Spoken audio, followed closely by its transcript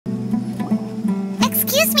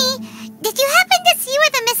Excuse me, did you happen to see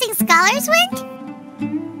where the missing scholars went?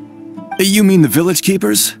 You mean the village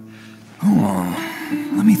keepers?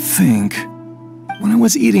 Oh, let me think. When I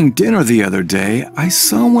was eating dinner the other day, I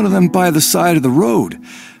saw one of them by the side of the road,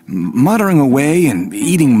 muttering away and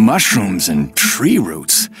eating mushrooms and tree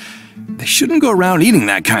roots. They shouldn't go around eating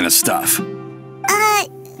that kind of stuff. Okay.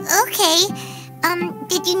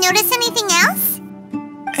 Did you notice anything else?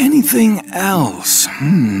 Anything else?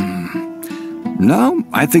 No,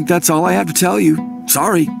 I think that's all I have to tell you.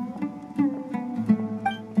 Sorry.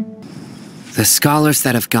 The scholars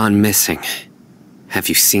that have gone missing. Have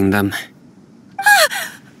you seen them?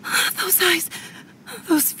 Those eyes.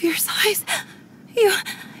 Those fierce eyes.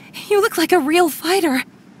 You look like a real fighter.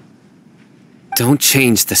 Don't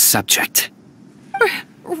change the subject.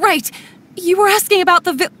 Right. You were asking about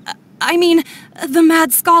the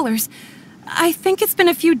mad scholars. I think it's been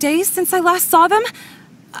a few days since I last saw them.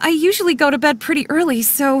 I usually go to bed pretty early,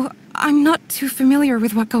 so I'm not too familiar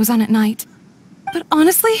with what goes on at night. But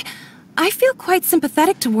honestly, I feel quite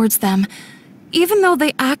sympathetic towards them. Even though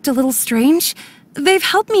they act a little strange, they've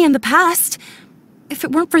helped me in the past. If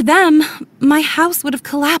it weren't for them, my house would have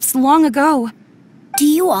collapsed long ago. Do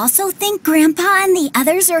you also think Grandpa and the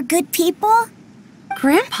others are good people?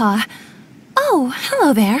 Grandpa? Oh,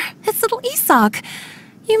 hello there. It's little Isak.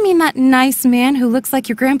 You mean that nice man who looks like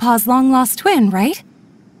your grandpa's long-lost twin, right?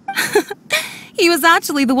 He was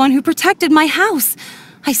actually the one who protected my house.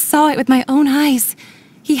 I saw it with my own eyes.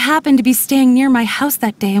 He happened to be staying near my house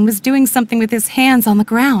that day and was doing something with his hands on the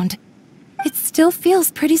ground. It still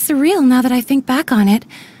feels pretty surreal now that I think back on it.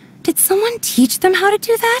 Did someone teach them how to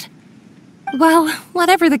do that? Well,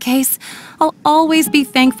 whatever the case, I'll always be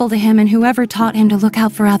thankful to him and whoever taught him to look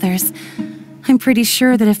out for others. I'm pretty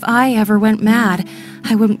sure that if I ever went mad,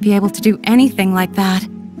 I wouldn't be able to do anything like that.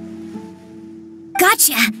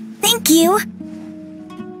 Gotcha! Thank you!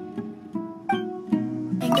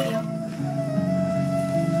 Thank you.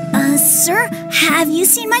 Sir, have you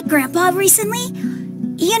seen my grandpa recently?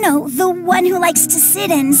 You know, the one who likes to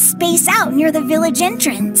sit and space out near the village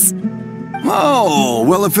entrance. Oh,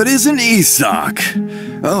 well, if it isn't Isak.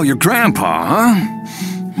 Oh, your grandpa, huh?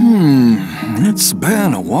 It's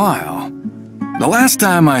been a while. The last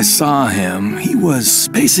time I saw him, he was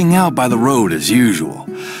spacing out by the road as usual.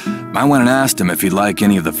 I went and asked him if he'd like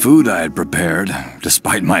any of the food I had prepared,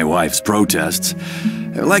 despite my wife's protests.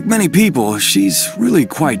 Like many people, she's really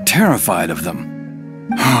quite terrified of them.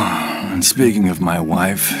 And speaking of my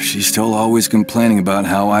wife, she's still always complaining about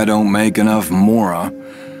how I don't make enough mora.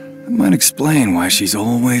 That might explain why she's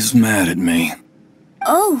always mad at me.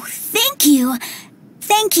 Oh, thank you.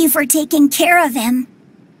 Thank you for taking care of him.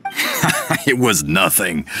 It was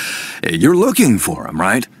nothing. You're looking for him,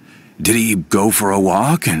 right? Did he go for a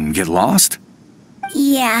walk and get lost?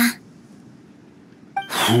 Yeah.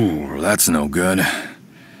 That's no good.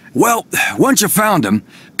 Well, once you found him,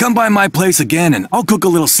 come by my place again and I'll cook a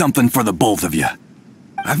little something for the both of you.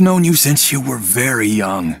 I've known you since you were very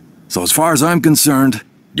young, so as far as I'm concerned,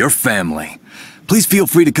 you're family. Please feel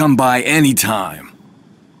free to come by anytime.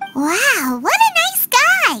 Wow, what a nice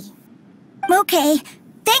guy! Okay,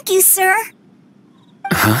 thank you, sir.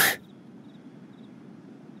 Huh?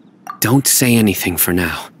 Don't say anything for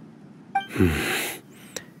now.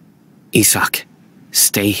 Isak,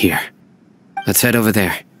 stay here. Let's head over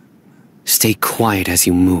there. Stay quiet as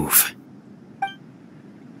you move.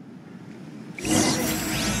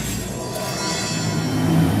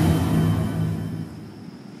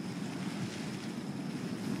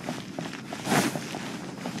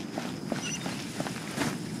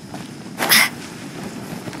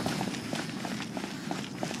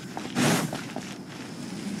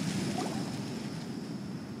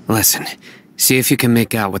 Listen, see if you can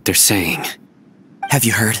make out what they're saying. Have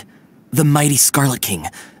you heard? The mighty Scarlet King,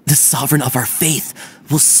 the sovereign of our faith,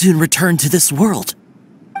 will soon return to this world.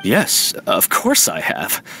 Yes, of course I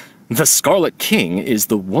have. The Scarlet King is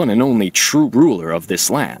the one and only true ruler of this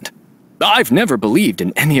land. I've never believed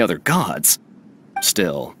in any other gods.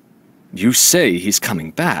 Still, you say he's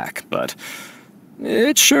coming back, but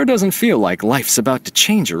it sure doesn't feel like life's about to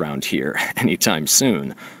change around here anytime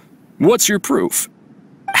soon. What's your proof?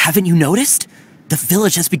 Haven't you noticed? The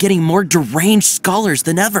village has been getting more deranged scholars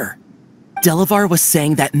than ever. Delavar was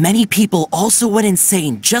saying that many people also went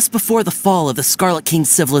insane just before the fall of the Scarlet King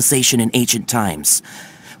civilization in ancient times.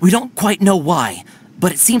 We don't quite know why,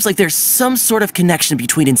 but it seems like there's some sort of connection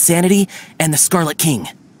between insanity and the Scarlet King.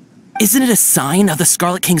 Isn't it a sign of the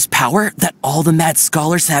Scarlet King's power that all the mad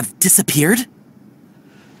scholars have disappeared?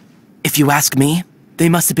 If you ask me, they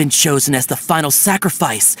must have been chosen as the final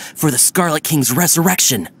sacrifice for the Scarlet King's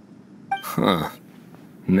resurrection. Huh.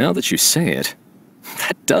 Now that you say it,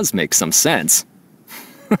 That does make some sense.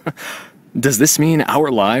 Does this mean our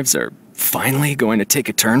lives are finally going to take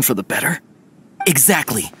a turn for the better?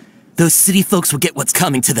 Exactly. Those city folks will get what's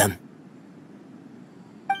coming to them.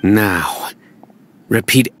 Now,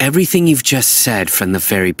 repeat everything you've just said from the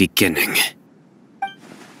very beginning.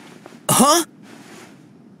 Huh?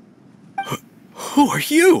 Who are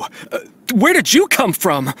you? Where did you come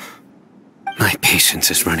from? My patience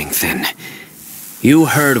is running thin. You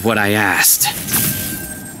heard what I asked.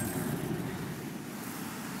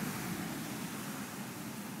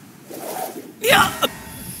 Yeah!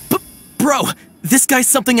 Bro, this guy's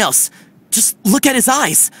something else. Just look at his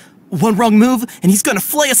eyes. One wrong move, and he's gonna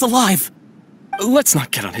flay us alive. Let's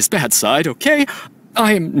not get on his bad side, okay?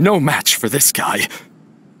 I am no match for this guy.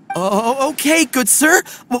 Oh, okay, good sir.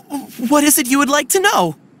 What is it you would like to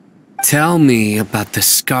know? Tell me about the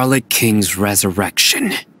Scarlet King's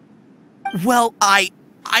resurrection. Well, I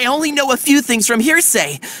only know a few things from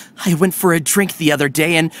hearsay. I went for a drink the other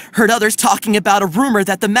day and heard others talking about a rumor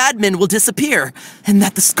that the madmen will disappear, and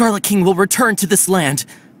that the Scarlet King will return to this land.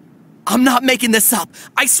 I'm not making this up,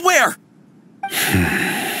 I swear!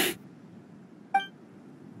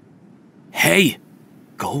 Hey,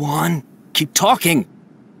 go on, keep talking.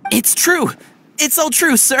 It's true. It's all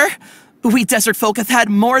true, sir. We desert folk have had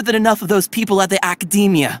more than enough of those people at the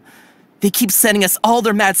academia. They keep sending us all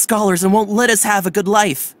their mad scholars and won't let us have a good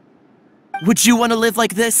life. Would you want to live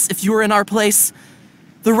like this if you were in our place?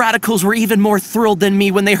 The radicals were even more thrilled than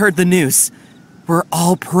me when they heard the news. We're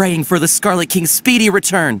all praying for the Scarlet King's speedy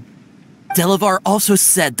return. Delavar also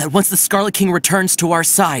said that once the Scarlet King returns to our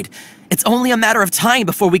side, it's only a matter of time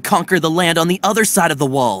before we conquer the land on the other side of the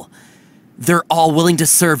wall. They're all willing to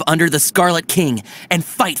serve under the Scarlet King and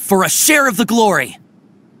fight for a share of the glory.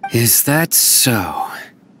 Is that so?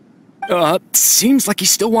 Seems like he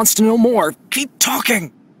still wants to know more. Keep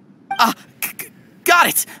talking. Got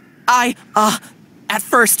it. At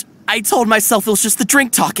first, I told myself it was just the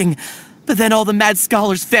drink talking, but then all the mad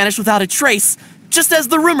scholars vanished without a trace, just as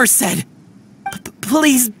the rumors said.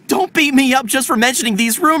 Please don't beat me up just for mentioning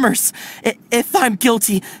these rumors. If I'm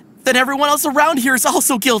guilty, then everyone else around here is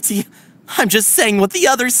also guilty. I'm just saying what the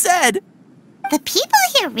others said. The people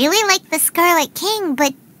here really like the Scarlet King,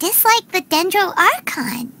 but dislike the Dendro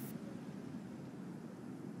Archon.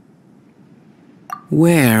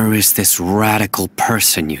 Where is this radical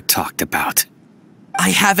person you talked about?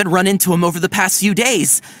 I haven't run into him over the past few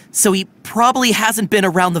days, so he probably hasn't been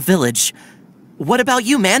around the village. What about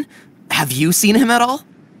you, man? Have you seen him at all?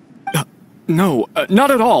 No,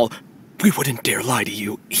 not at all. We wouldn't dare lie to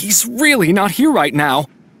you. He's really not here right now.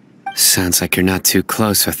 Sounds like you're not too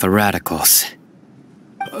close with the radicals.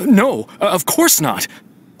 No, of course not.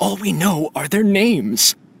 All we know are their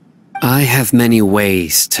names. I have many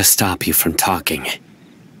ways to stop you from talking,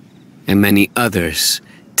 and many others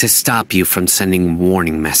to stop you from sending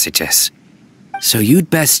warning messages. So you'd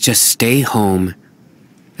best just stay home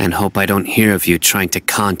and hope I don't hear of you trying to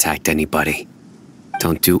contact anybody.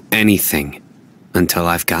 Don't do anything until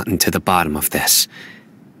I've gotten to the bottom of this.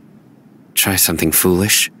 Try something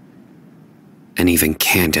foolish, and even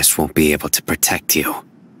Candace won't be able to protect you.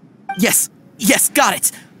 Yes, got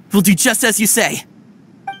it. We'll do just as you say.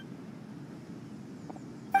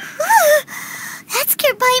 That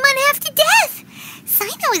scared Paimon half to death.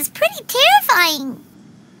 Cyno is pretty terrifying.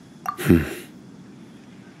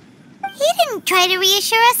 He didn't try to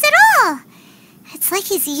reassure us at all. It's like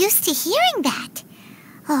he's used to hearing that.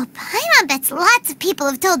 Oh, Paimon bets lots of people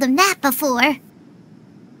have told him that before.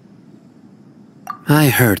 I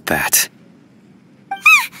heard that.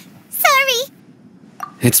 Sorry.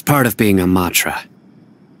 It's part of being a Matra.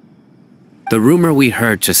 The rumor we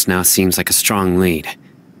heard just now seems like a strong lead,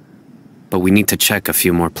 but we need to check a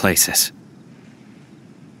few more places.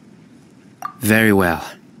 Very well.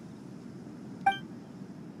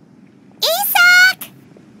 Isak!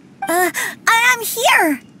 I'm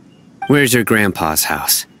here. Where's your grandpa's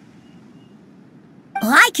house?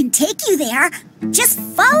 Well, I can take you there. Just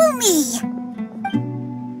follow me.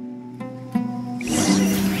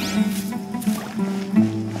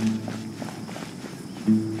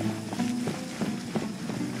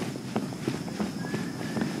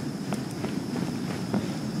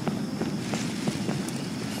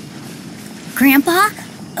 Grandpa,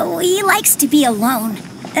 he likes to be alone.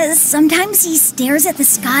 Sometimes he stares at the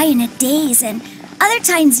sky in a daze, and other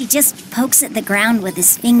times he just pokes at the ground with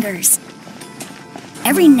his fingers.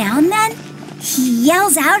 Every now and then, he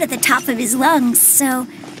yells out at the top of his lungs, so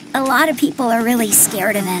a lot of people are really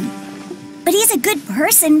scared of him. But he's a good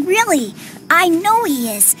person, really. I know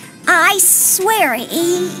he is. I swear,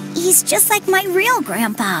 he's just like my real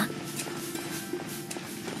grandpa.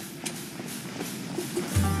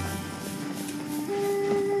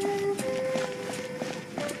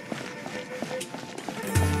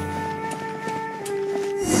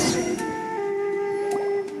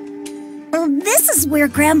 where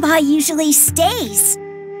Grandpa usually stays.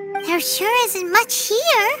 There sure isn't much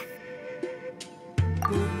here.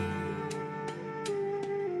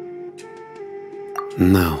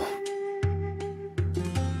 No.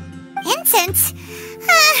 Incense?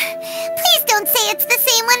 Please don't say it's the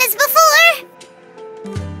same one as before.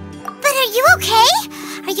 But are you okay?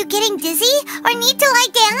 Are you getting dizzy or need to lie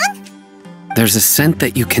down? There's a scent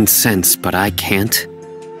that you can sense, but I can't.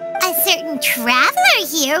 A certain traveler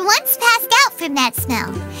here once passed out from that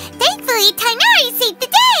smell. Thankfully, Tighnari saved the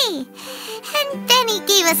day. And then he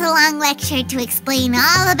gave us a long lecture to explain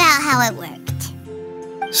all about how it worked.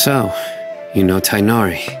 So, you know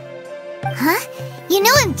Tighnari? Huh? You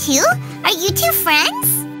know him too? Are you two friends?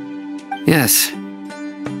 Yes.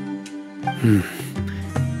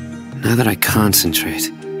 Now that I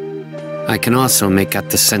concentrate, I can also make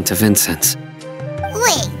out the scent of incense.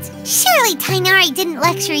 Wait, surely Tighnari didn't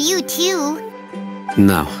lecture you too?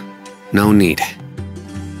 No, no need.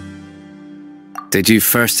 Did you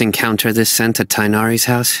first encounter this scent at Tighnari's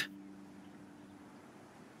house?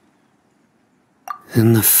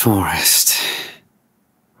 In the forest.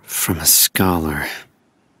 From a scholar.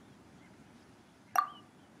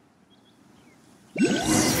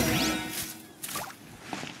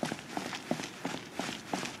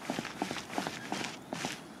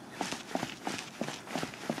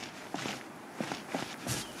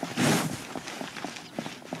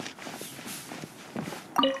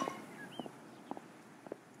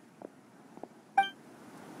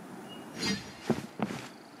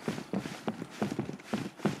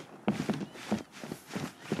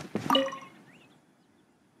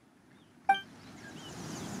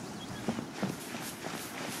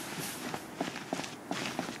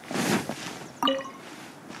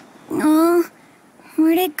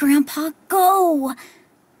 Where did Grandpa go?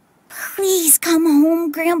 Please come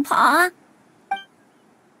home, Grandpa.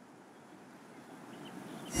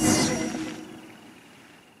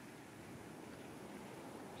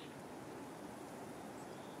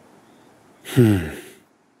 What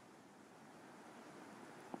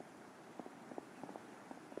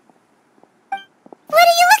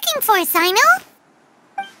are you looking for, Cyno?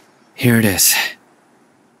 Here it is.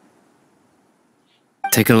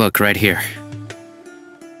 Take a look right here.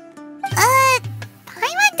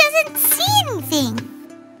 Paimon doesn't see anything.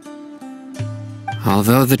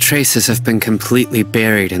 Although the traces have been completely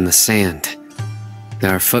buried in the sand,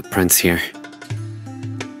 there are footprints here.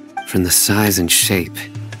 From the size and shape,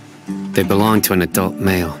 they belong to an adult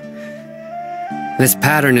male. This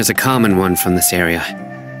pattern is a common one from this area.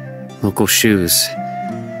 Local shoes.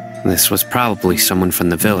 This was probably someone from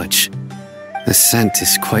the village. The scent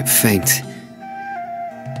is quite faint,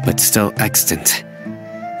 but still extant.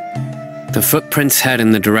 The footprints head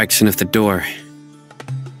in the direction of the door.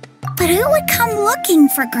 But who would come looking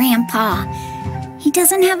for Grandpa? He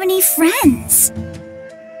doesn't have any friends.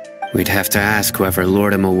 We'd have to ask whoever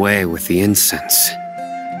lured him away with the incense.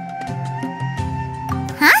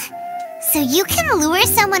 Huh? So you can lure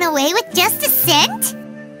someone away with just a scent?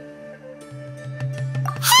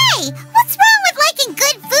 Hey! What's wrong with liking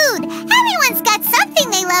good food? Everyone's got something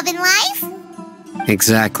they love in life.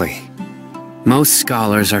 Exactly. Most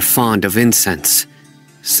scholars are fond of incense,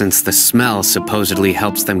 since the smell supposedly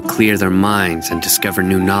helps them clear their minds and discover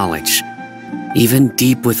new knowledge. Even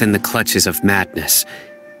deep within the clutches of madness,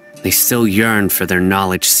 they still yearn for their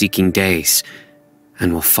knowledge-seeking days,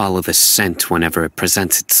 and will follow the scent whenever it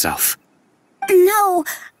presents itself. No,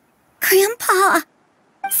 Grandpa.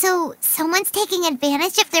 So, someone's taking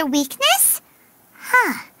advantage of their weakness?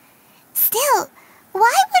 Huh. Still,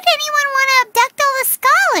 why would anyone want to abduct all the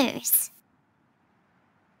scholars?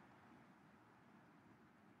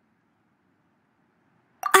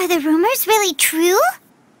 Are the rumors really true?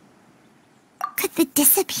 Could the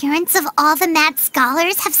disappearance of all the mad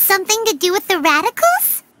scholars have something to do with the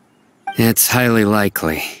radicals? It's highly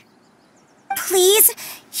likely. Please,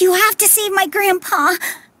 you have to save my Grandpa.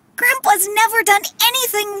 Grandpa's never done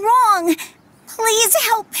anything wrong. Please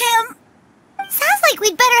help him. Sounds like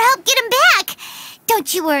we'd better help get him back.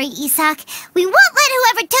 Don't you worry, Isak. We won't let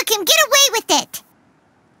whoever took him get away with it.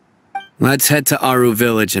 Let's head to Aru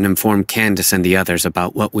Village and inform Candace and the others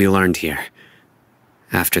about what we learned here.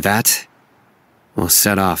 After that, we'll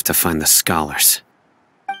set off to find the scholars.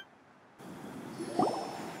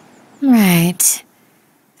 Right.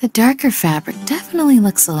 The darker fabric definitely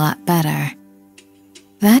looks a lot better.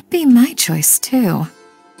 That'd be my choice, too.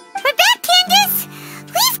 We're back, Candace!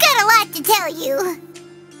 We've got a lot to tell you.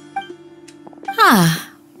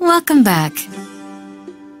 Ah, welcome back.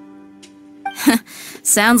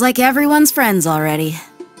 Sounds like everyone's friends already.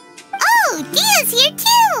 Oh, Dia's here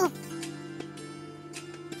too!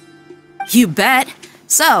 You bet.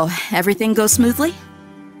 So, everything goes smoothly?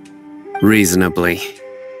 Reasonably.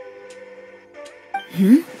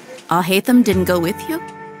 Alhaitham didn't go with you?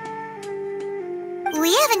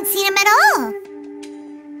 We haven't seen him at all.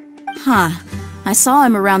 Huh. I saw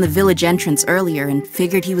him around the village entrance earlier and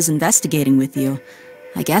figured he was investigating with you.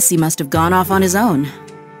 I guess he must have gone off on his own.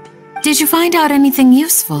 Did you find out anything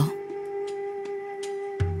useful?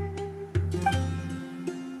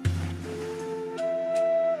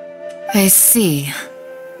 I see.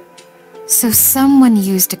 So someone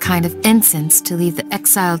used a kind of incense to lead the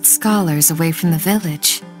exiled scholars away from the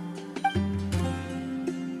village.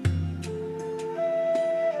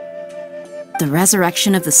 The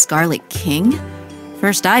resurrection of the Scarlet King?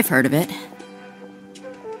 First I've heard of it.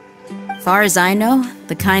 Far as I know,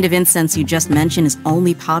 the kind of incense you just mentioned is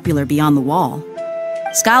only popular beyond the wall.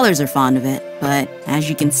 Scholars are fond of it, but as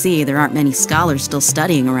you can see, there aren't many scholars still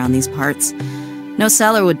studying around these parts. No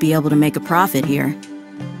seller would be able to make a profit here.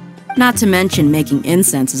 Not to mention making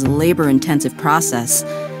incense is a labor-intensive process.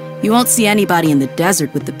 You won't see anybody in the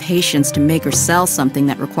desert with the patience to make or sell something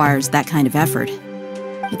that requires that kind of effort.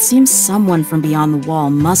 It seems someone from beyond the wall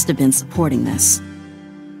must have been supporting this.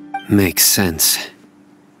 Makes sense.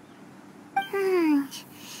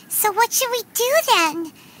 So what should we do then?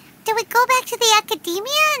 Do we go back to the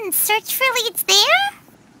academia and search for leads there?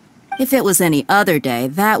 If it was any other day,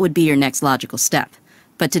 that would be your next logical step.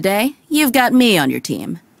 But today, you've got me on your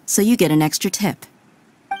team, so you get an extra tip.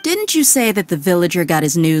 Didn't you say that the villager got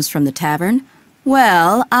his news from the tavern?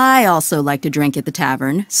 Well, I also like to drink at the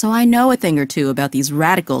tavern, so I know a thing or two about these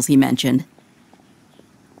radicals he mentioned.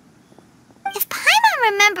 If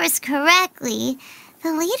Paimon remembers correctly,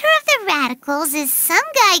 the leader of the radicals is some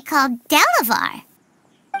guy called Delavar.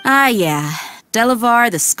 Ah, yeah. Delavar,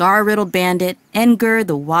 the scar-riddled bandit, Engur,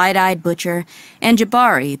 the wide-eyed butcher, and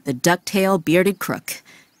Jabari, the duck-tailed bearded crook.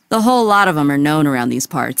 The whole lot of them are known around these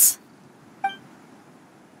parts.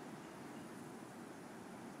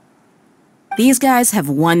 These guys have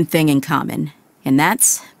one thing in common, and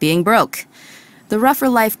that's being broke. The rougher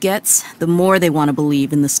life gets, the more they want to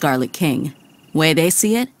believe in the Scarlet King. Way they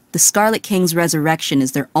see it, the Scarlet King's resurrection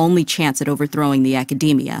is their only chance at overthrowing the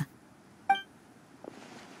academia.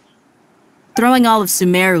 Throwing all of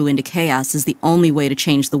Sumeru into chaos is the only way to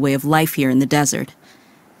change the way of life here in the desert.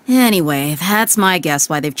 Anyway, that's my guess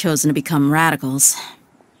why they've chosen to become radicals.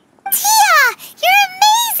 Tia! You're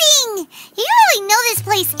amazing! You really know this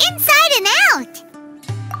place inside and out!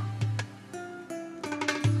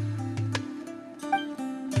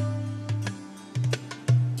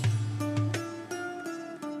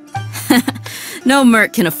 No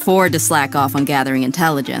merc can afford to slack off on gathering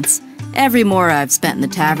intelligence. Every mora I've spent in the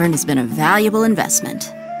tavern has been a valuable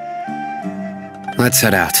investment. Let's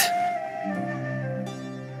head out.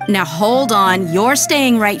 Now hold on, you're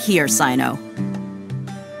staying right here, Cyno.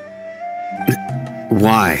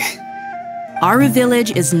 Why? Aru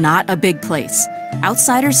Village is not a big place.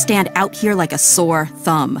 Outsiders stand out here like a sore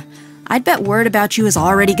thumb. I'd bet word about you has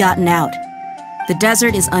already gotten out. The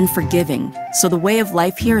desert is unforgiving, so the way of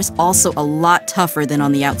life here is also a lot tougher than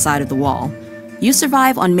on the outside of the wall. You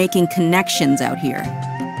survive on making connections out here.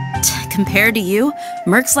 Compared to you,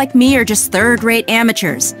 mercs like me are just third-rate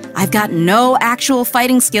amateurs. I've got no actual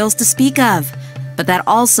fighting skills to speak of. But that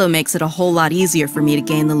also makes it a whole lot easier for me to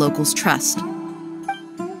gain the locals' trust.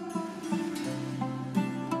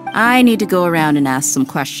 I need to go around and ask some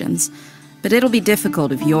questions, but it'll be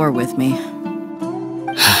difficult if you're with me.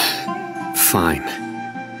 Fine.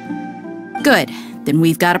 Good. Then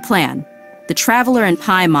we've got a plan. The Traveler and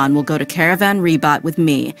Paimon will go to Caravan Rebot with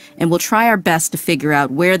me, and we'll try our best to figure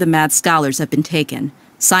out where the mad scholars have been taken.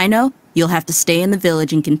 Cyno, you'll have to stay in the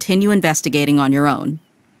village and continue investigating on your own.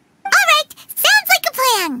 Alright, sounds like a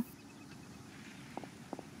plan!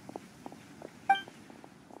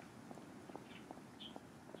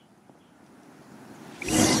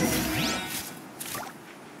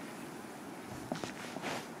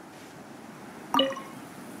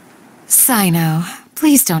 Cyno,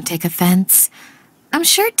 please don't take offense. I'm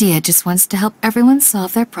sure Dia just wants to help everyone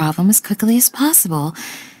solve their problem as quickly as possible.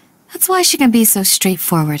 That's why she can be so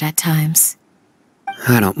straightforward at times.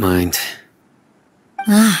 I don't mind.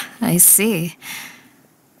 Ah, I see.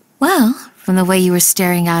 Well, from the way you were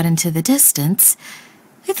staring out into the distance,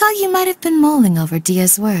 I thought you might have been mulling over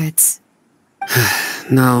Dia's words.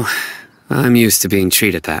 No, I'm used to being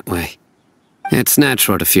treated that way. It's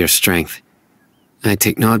natural to fear strength. I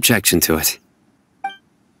take no objection to it.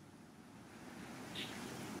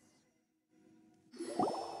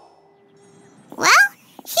 Well,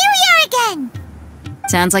 here we are again!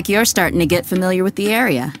 Sounds like you're starting to get familiar with the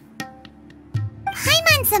area.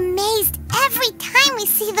 Paimon's amazed every time we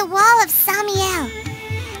see the wall of Samiel.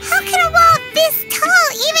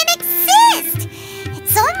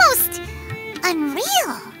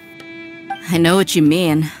 I know what you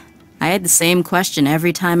mean. I had the same question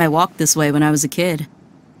every time I walked this way when I was a kid.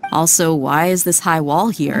 Also, why is this high wall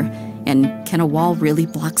here? And can a wall really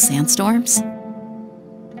block sandstorms?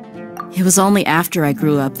 It was only after I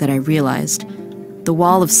grew up that I realized the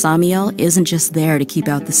wall of Samiel isn't just there to keep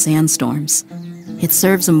out the sandstorms. It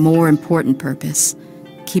serves a more important purpose,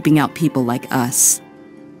 keeping out people like us.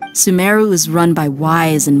 Sumeru is run by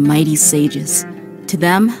wise and mighty sages. To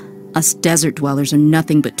them, us desert dwellers are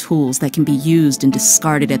nothing but tools that can be used and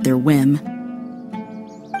discarded at their whim.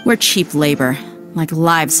 We're cheap labor, like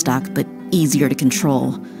livestock, but easier to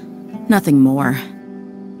control. Nothing more.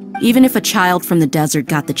 Even if a child from the desert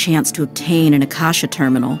got the chance to obtain an Akasha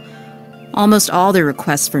terminal, almost all their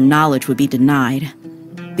requests for knowledge would be denied.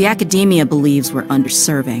 The academia believes we're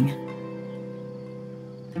underserving.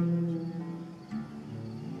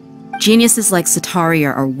 Geniuses like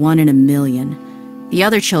Sataria are 1 in a million. The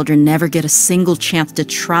other children never get a single chance to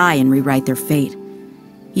try and rewrite their fate,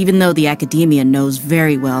 even though the academia knows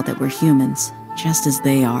very well that we're humans, just as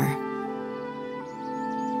they are.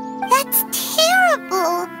 That's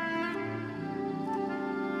terrible.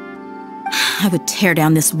 I would tear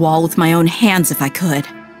down this wall with my own hands if I could.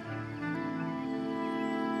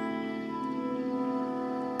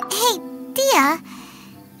 Hey, Dia.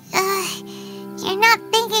 You're not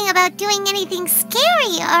thinking about doing anything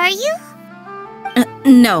scary, are you?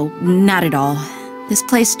 No, not at all. This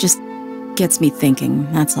place just gets me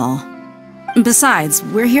thinking, that's all. Besides,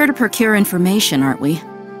 we're here to procure information, aren't we?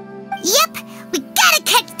 Yep, we gotta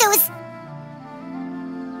catch those...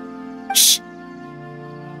 Shh!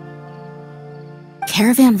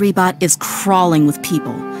 Caravan Rebot is crawling with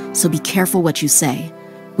people, so be careful what you say.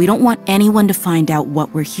 We don't want anyone to find out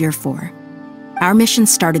what we're here for. Our mission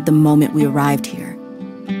started the moment we arrived here.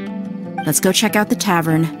 Let's go check out the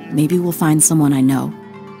tavern. Maybe we'll find someone I know.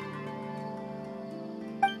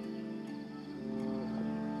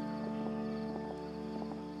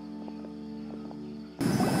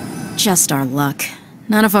 Just our luck.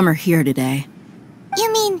 None of them are here today.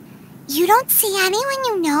 You mean, you don't see anyone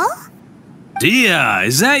you know? Dia,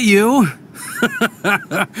 is that you?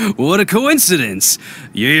 What a coincidence.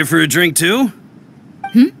 You here for a drink too?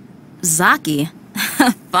 Zaki.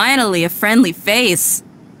 Finally, a friendly face.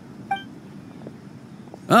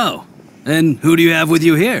 Oh, and who do you have with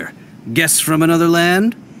you here? Guests from another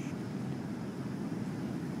land?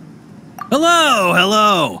 Hello,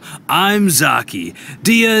 hello. I'm Zaki.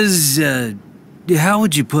 Dia's, how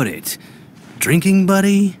would you put it? Drinking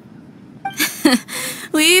buddy?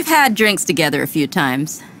 We've had drinks together a few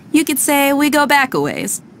times. You could say we go back a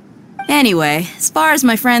ways. Anyway, as far as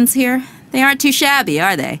my friends here, they aren't too shabby,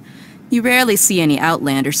 are they? You rarely see any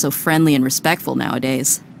Outlanders so friendly and respectful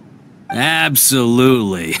nowadays.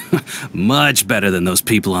 Absolutely. Much better than those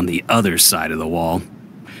people on the other side of the wall.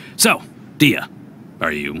 So, Dia,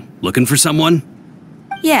 are you looking for someone?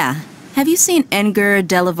 Yeah. Have you seen Enger,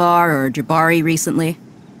 Delavar, or Jabari recently?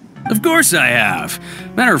 Of course I have.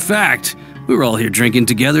 Matter of fact, we were all here drinking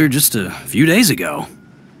together just a few days ago.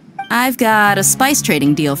 I've got a spice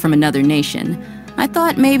trading deal from another nation. I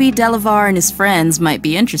thought maybe Delavar and his friends might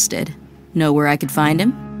be interested. Know where I could find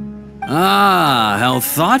him? Ah, how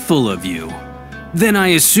thoughtful of you. Then I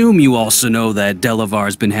assume you also know that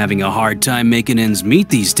Delavar's been having a hard time making ends meet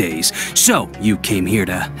these days, so you came here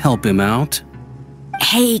to help him out?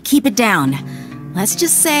 Hey, keep it down. Let's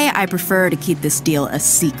just say I prefer to keep this deal a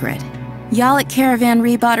secret. Y'all at Caravan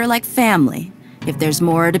Rebot are like family. If there's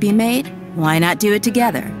more to be made, why not do it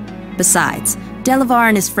together? Besides, Delavar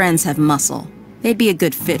and his friends have muscle. They'd be a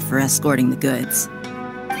good fit for escorting the goods.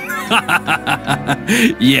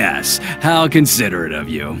 Yes, how considerate of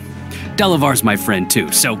you. Delavar's my friend too,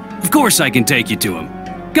 so of course I can take you to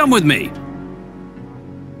him. Come with me.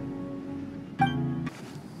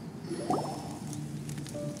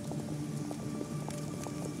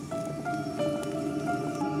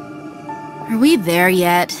 Are we there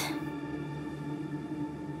yet?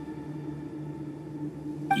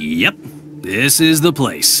 Yep, this is the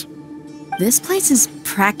place. This place is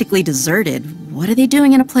practically deserted. What are they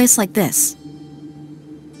doing in a place like this?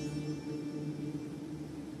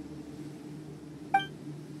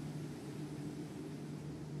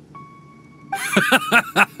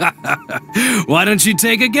 Why don't you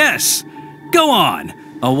take a guess? Go on,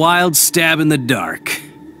 a wild stab in the dark.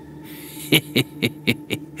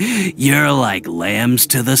 You're like lambs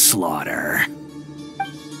to the slaughter.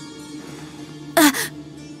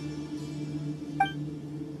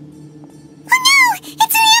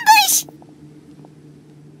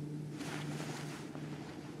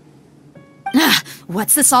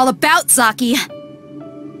 What's this all about, Zaki?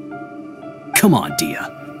 Come on,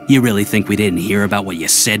 Dia. You really think we didn't hear about what you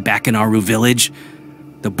said back in Aru village?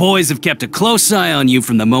 The boys have kept a close eye on you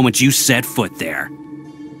from the moment you set foot there.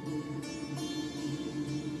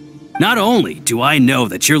 Not only do I know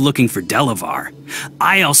that you're looking for Delavar,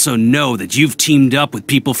 I also know that you've teamed up with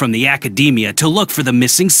people from the Academia to look for the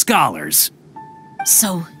missing scholars.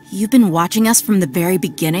 So, you've been watching us from the very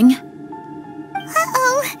beginning?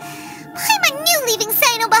 Uh-oh. I knew leaving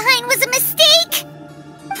Cyno behind was a mistake!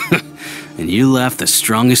 And you left the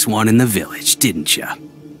strongest one in the village, didn't you?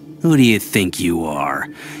 Who do you think you are?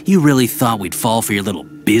 You really thought we'd fall for your little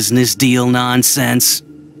business deal nonsense?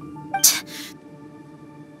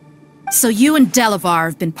 So you and Delavar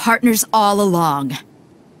have been partners all along.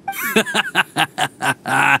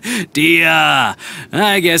 Dia,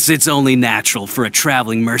 I guess it's only natural for a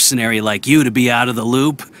traveling mercenary like you to be out of the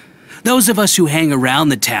loop. Those of us who hang around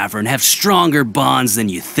the tavern have stronger bonds than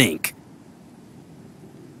you think.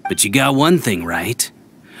 But you got one thing right.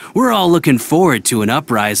 We're all looking forward to an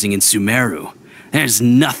uprising in Sumeru. There's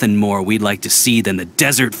nothing more we'd like to see than the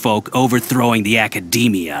desert folk overthrowing the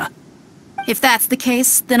Academia. If that's the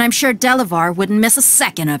case, then I'm sure Delavar wouldn't miss a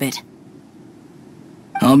second of it.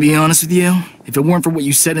 I'll be honest with you, if it weren't for what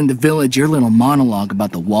you said in the village, your little monologue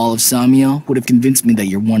about the Wall of Samiel would have convinced me that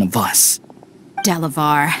you're one of us.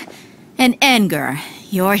 Delavar. And Enger,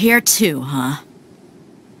 you're here too, huh?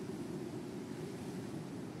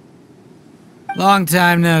 Long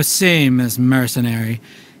time no see, Miss Mercenary.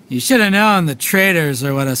 You should have known the traitors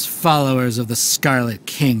are what us followers of the Scarlet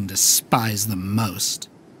King despise the most.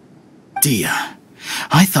 Dia,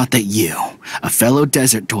 I thought that you, a fellow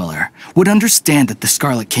desert dweller, would understand that the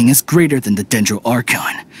Scarlet King is greater than the Dendro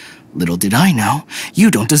Archon. Little did I know,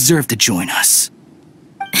 you don't deserve to join us.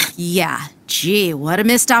 Yeah, gee, what a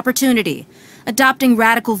missed opportunity. Adopting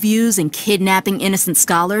radical views and kidnapping innocent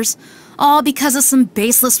scholars, all because of some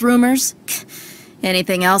baseless rumors.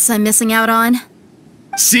 Anything else I'm missing out on?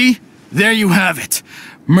 See? There you have it.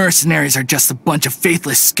 Mercenaries are just a bunch of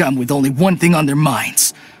faithless scum with only one thing on their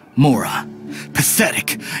minds. Mora.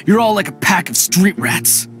 Pathetic. You're all like a pack of street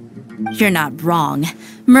rats. You're not wrong.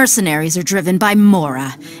 Mercenaries are driven by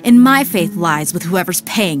Mora, and my faith lies with whoever's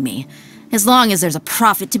paying me. As long as there's a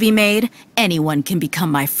profit to be made, anyone can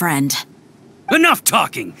become my friend. Enough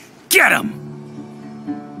talking! Get him!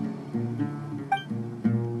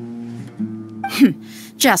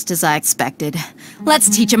 Just as I expected. Let's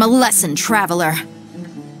teach him a lesson, Traveler.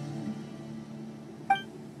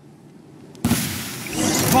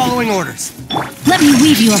 Following orders. Let me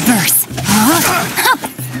weave you a verse.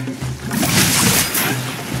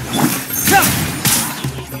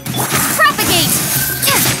 Propagate!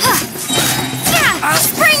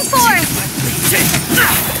 Spring forth!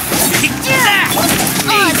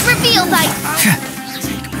 Odds reveal thy...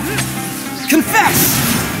 Confess!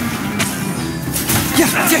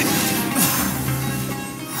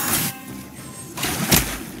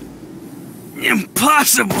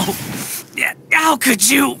 Impossible! How could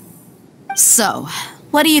you? So,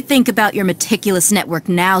 what do you think about your meticulous network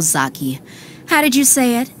now, Zaki? How did you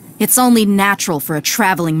say it? It's only natural for a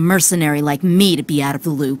traveling mercenary like me to be out of the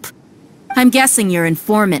loop. I'm guessing your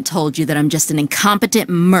informant told you that I'm just an incompetent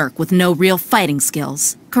merc with no real fighting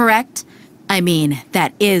skills, correct? I mean,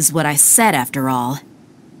 that is what I said after all.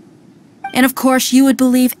 And of course you would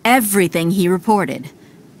believe everything he reported.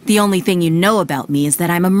 The only thing you know about me is that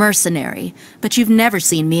I'm a mercenary, but you've never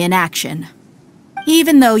seen me in action.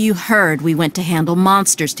 Even though you heard we went to handle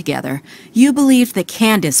monsters together, you believed that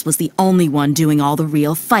Candace was the only one doing all the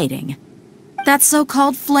real fighting. That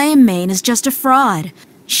so-called Flame Mane is just a fraud.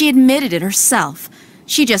 She admitted it herself.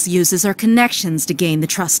 She just uses her connections to gain the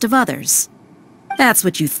trust of others. That's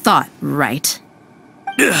what you thought, right?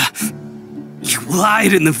 You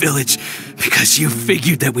lied in the village because you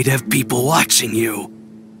figured that we'd have people watching you.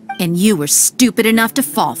 And you were stupid enough to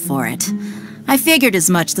fall for it. I figured as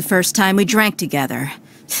much the first time we drank together.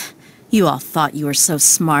 You all thought you were so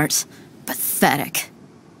smart. Pathetic.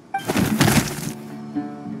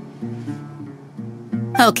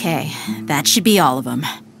 Okay, that should be all of them.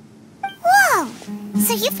 Whoa!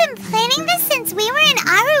 So you've been planning this since we were in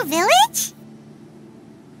Aru village?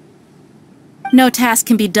 No task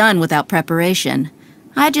can be done without preparation.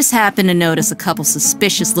 I just happened to notice a couple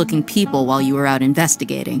suspicious-looking people while you were out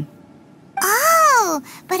investigating. Oh,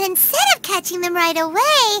 but instead of catching them right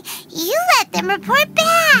away, you let them report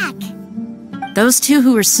back. Those two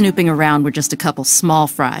who were snooping around were just a couple small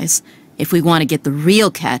fries. If we want to get the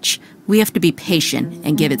real catch, we have to be patient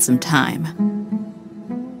and give it some time.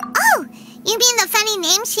 Oh, you mean the funny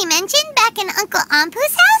name she mentioned back in Uncle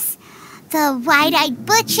Ampu's house? The wide-eyed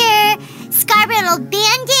butcher, scar-riddled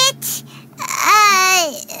bandit,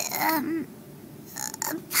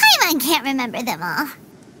 Archon can't remember them all.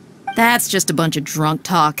 That's just a bunch of drunk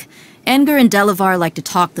talk. Edgar and Delavar like to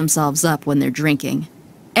talk themselves up when they're drinking.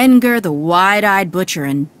 Edgar, the wide-eyed butcher,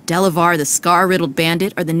 and Delavar, the scar-riddled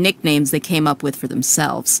bandit, are the nicknames they came up with for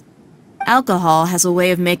themselves. Alcohol has a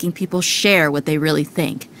way of making people share what they really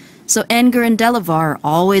think. So Edgar and Delavar are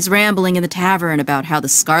always rambling in the tavern about how the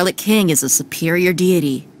Scarlet King is a superior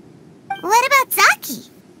deity. What about Zaki?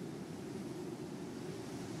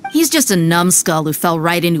 He's just a numbskull who fell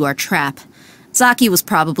right into our trap. Zaki was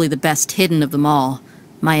probably the best hidden of them all.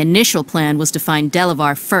 My initial plan was to find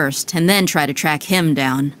Delavar first, and then try to track him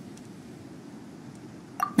down.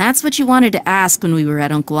 That's what you wanted to ask when we were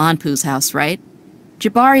at Uncle Anpu's house, right?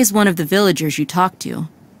 Jabari's one of the villagers you talked to.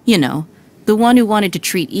 You know, the one who wanted to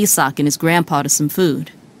treat Isak and his grandpa to some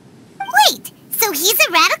food. Wait, so he's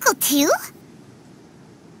a radical too?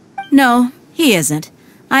 No, he isn't.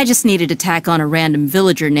 I just needed to tack on a random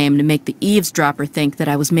villager name to make the eavesdropper think that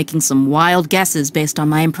I was making some wild guesses based on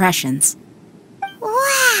my impressions.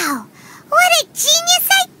 Wow, what a genius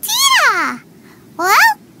idea! Well,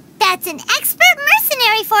 that's an expert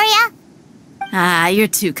mercenary for ya. Ah, you're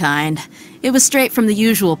too kind. It was straight from the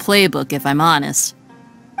usual playbook, if I'm honest.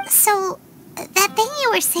 So, that thing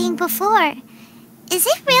you were saying before, is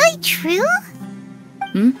it really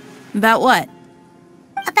true? About what?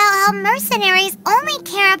 About how mercenaries only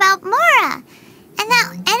care about Mora, and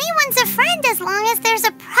that anyone's a friend as long as there's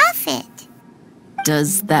a profit.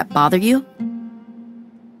 Does that bother you?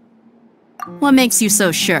 What makes you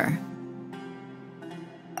so sure?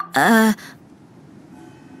 Dia,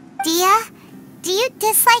 do you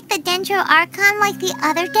dislike the Dendro Archon like the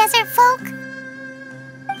other desert folk?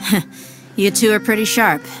 You two are pretty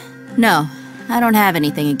sharp. No, I don't have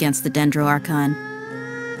anything against the Dendro Archon.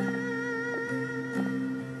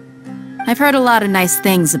 I've heard a lot of nice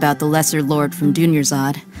things about the Lesser Lord from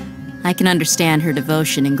Dunyarzad. I can understand her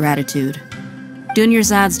devotion and gratitude.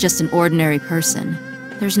 Dunyarzad's just an ordinary person.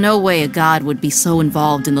 There's no way a god would be so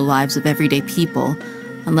involved in the lives of everyday people,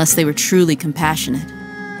 unless they were truly compassionate.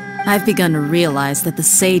 I've begun to realize that the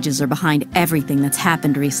sages are behind everything that's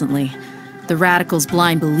happened recently. The radicals'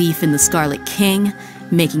 blind belief in the Scarlet King,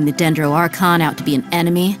 making the Dendro Archon out to be an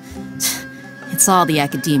enemy. It's all the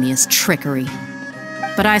academia's trickery.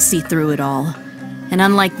 But I see through it all. And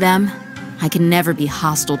unlike them, I can never be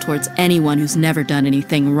hostile towards anyone who's never done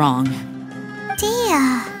anything wrong.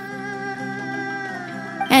 Dia.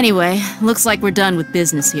 Anyway, looks like we're done with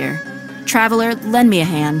business here. Traveler, lend me a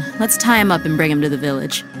hand. Let's tie him up and bring him to the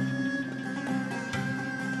village.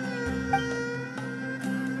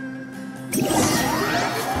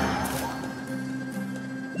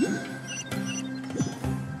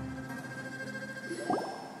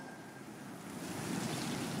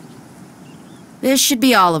 This should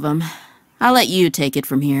be all of them. I'll let you take it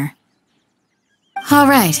from here. All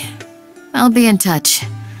right. I'll be in touch.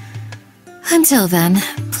 Until then,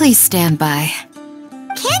 please stand by.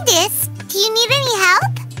 Candace, do you need any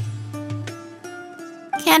help?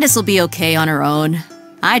 Candace will be okay on her own.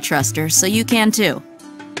 I trust her, so you can too.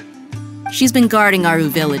 She's been guarding Aru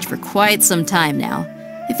village for quite some time now.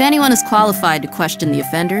 If anyone is qualified to question the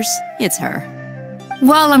offenders, it's her.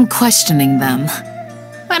 While I'm questioning them,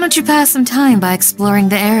 why don't you pass some time by exploring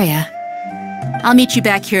the area? I'll meet you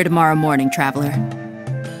back here tomorrow morning, Traveler.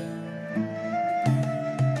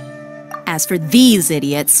 As for these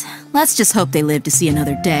idiots, let's just hope they live to see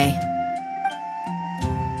another day.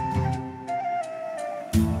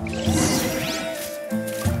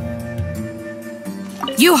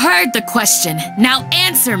 You heard the question. Now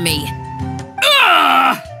answer me.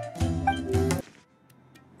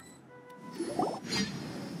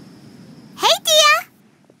 Hey, Dia!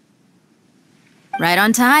 Right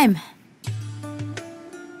on time.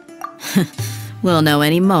 We'll know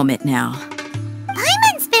any moment now.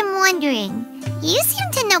 Paimon's been wondering. You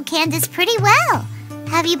seem to know Candace pretty well.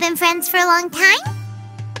 Have you been friends for a long time?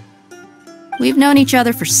 We've known each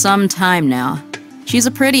other for some time now. She's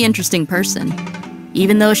a pretty interesting person.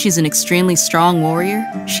 Even though she's an extremely strong warrior,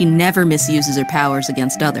 she never misuses her powers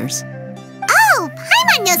against others. Oh,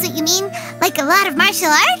 Paimon knows what you mean. Like a lot of martial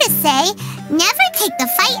artists say, never take the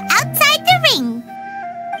fight outside the ring.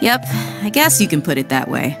 Yep, I guess you can put it that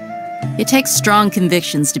way. It takes strong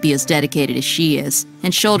convictions to be as dedicated as she is,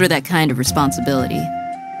 and shoulder that kind of responsibility.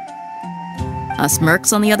 Us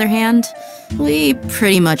mercs, on the other hand, we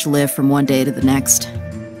pretty much live from one day to the next.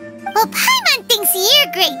 Well, Paimon thinks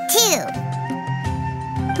you're great too.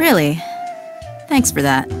 Really? Thanks for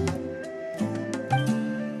that.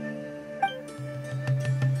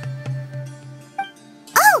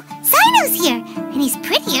 Oh, Cyno's here, and he's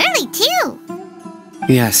pretty early too.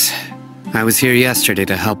 Yes, I was here yesterday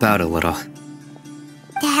to help out a little.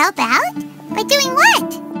 To help out? By doing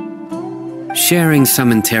what? Sharing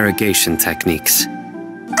some interrogation techniques.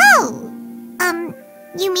 Oh,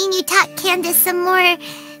 you mean you taught Candace some more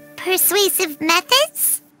persuasive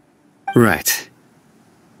methods? Right.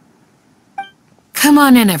 Come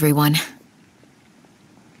on in, everyone.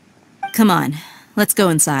 Come on, let's go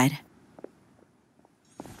inside.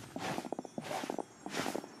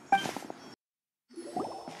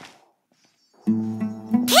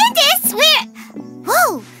 Candace,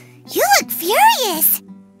 whoa, you look furious.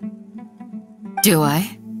 Do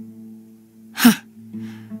I? Huh.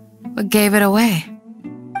 What gave it away?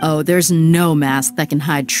 Oh, there's no mask that can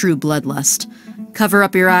hide true bloodlust. Cover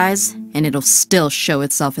up your eyes, and it'll still show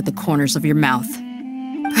itself at the corners of your mouth.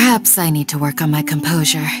 Perhaps I need to work on my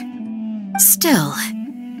composure. Still,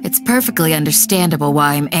 it's perfectly understandable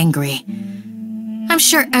why I'm angry. I'm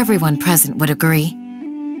sure everyone present would agree.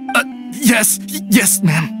 Yes,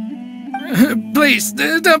 ma'am. Please,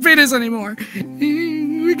 don't feed us anymore.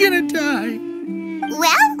 We're gonna die.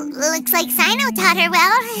 Well, looks like Cyno taught her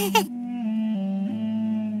well.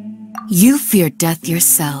 You fear death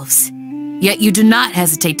yourselves, yet you do not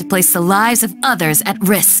hesitate to place the lives of others at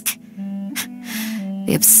risk.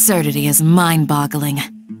 The absurdity is mind-boggling.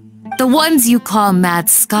 The ones you call mad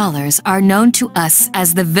scholars are known to us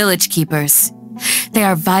as the Village Keepers. They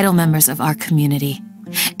are vital members of our community,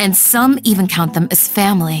 and some even count them as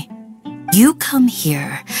family. You come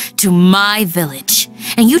here, to my village,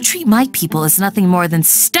 and you treat my people as nothing more than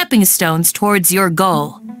stepping stones towards your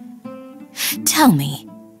goal. Tell me,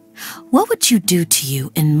 what would you do to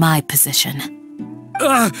you in my position?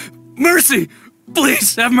 Mercy!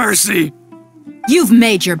 Please, have mercy! You've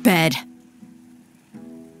made your bed.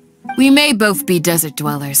 We may both be desert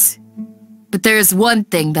dwellers, but there is one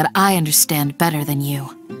thing that I understand better than you.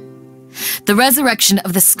 The resurrection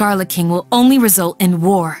of the Scarlet King will only result in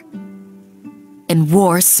war. And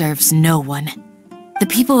war serves no one. The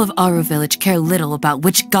people of Aru Village care little about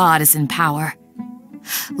which god is in power.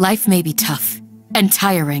 Life may be tough and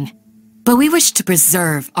tiring, but we wish to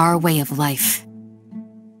preserve our way of life.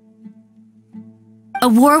 A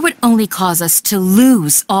war would only cause us to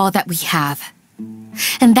lose all that we have.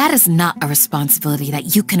 And that is not a responsibility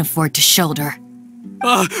that you can afford to shoulder.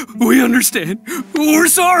 We understand. We're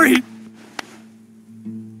sorry.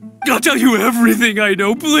 I'll tell you everything I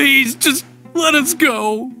know. Please, just let us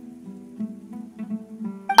go.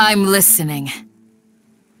 I'm listening.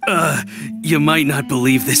 You might not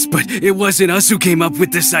believe this, but it wasn't us who came up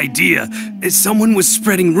with this idea. Someone was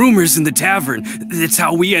spreading rumors in the tavern. That's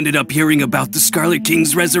how we ended up hearing about the Scarlet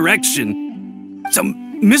King's resurrection. Some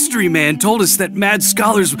mystery man told us that mad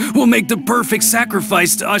scholars will make the perfect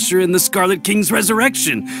sacrifice to usher in the Scarlet King's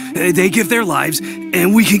resurrection. They give their lives,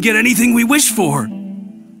 and we can get anything we wish for.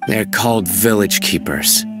 They're called Village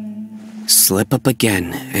Keepers. Slip up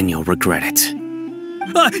again, and you'll regret it.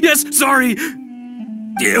 Yes, sorry.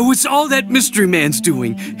 It was all that mystery man's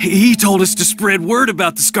doing. He told us to spread word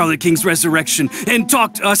about the Scarlet King's resurrection and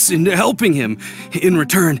talked us into helping him. In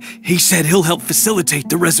return, he said he'll help facilitate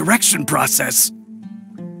the resurrection process.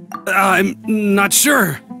 I'm not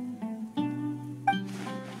sure.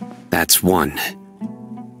 That's one.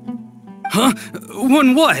 Huh?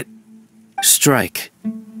 One what? Strike.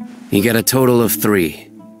 You get a total of 3.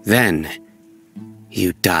 Then,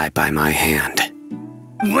 you die by my hand.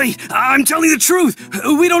 Wait, I'm telling the truth.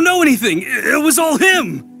 We don't know anything. It was all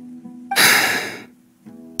him.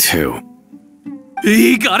 2.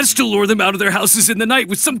 He got us to lure them out of their houses in the night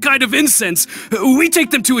with some kind of incense. We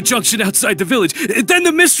take them to a junction outside the village. Then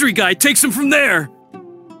the mystery guy takes them from there.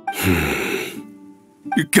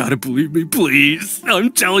 You gotta believe me, please.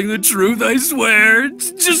 I'm telling the truth, I swear.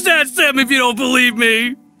 Just ask them if you don't believe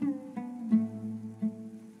me.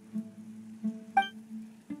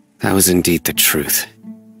 That was indeed the truth.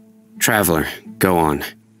 Traveler, go on.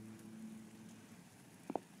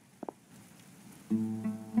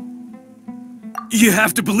 You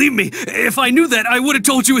have to believe me. If I knew that, I would have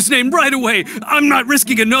told you his name right away. I'm not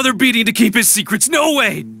risking another beating to keep his secrets. No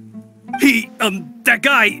way. That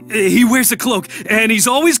guy, he wears a cloak, and he's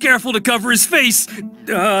always careful to cover his face.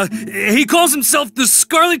 He calls himself the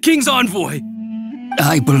Scarlet King's envoy.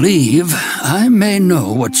 I believe I may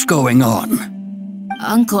know what's going on.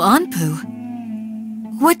 Uncle Anpu?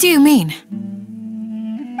 What do you mean?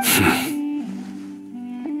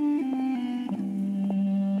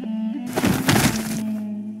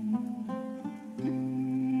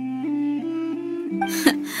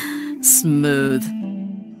 Smooth.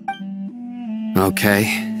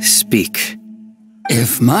 Okay, speak.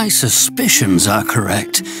 If my suspicions are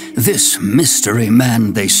correct, this mystery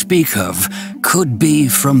man they speak of could be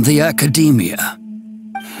from the academia.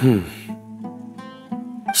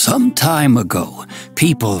 Some time ago,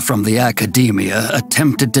 people from the academia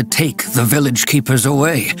attempted to take the village keepers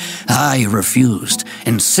away. I refused,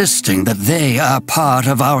 insisting that they are part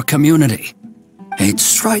of our community. It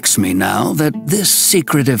strikes me now that this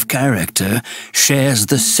secretive character shares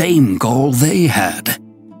the same goal they had.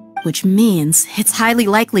 Which means it's highly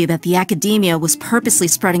likely that the academia was purposely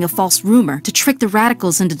spreading a false rumor to trick the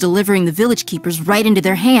radicals into delivering the village keepers right into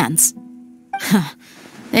their hands.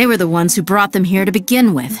 They were the ones who brought them here to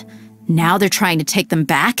begin with. Now they're trying to take them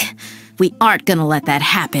back? We aren't gonna let that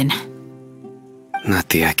happen. Not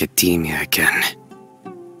the academia again.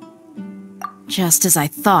 Just as I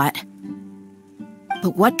thought.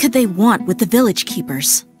 But what could they want with the village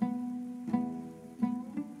keepers?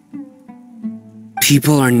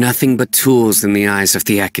 People are nothing but tools in the eyes of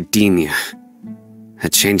the academia. A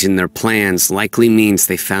change in their plans likely means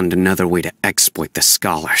they found another way to exploit the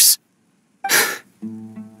scholars.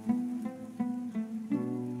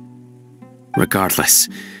 Regardless,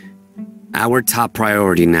 our top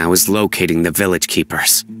priority now is locating the village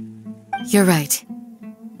keepers. You're right.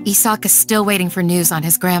 Isak is still waiting for news on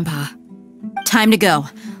his grandpa. Time to go.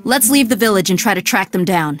 Let's leave the village and try to track them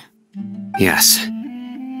down. Yes.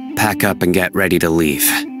 Pack up and get ready to leave.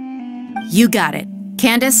 You got it.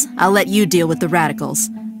 Candace, I'll let you deal with the radicals.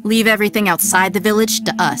 Leave everything outside the village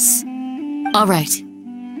to us. All right.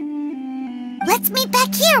 Let's meet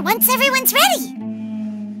back here once everyone's ready.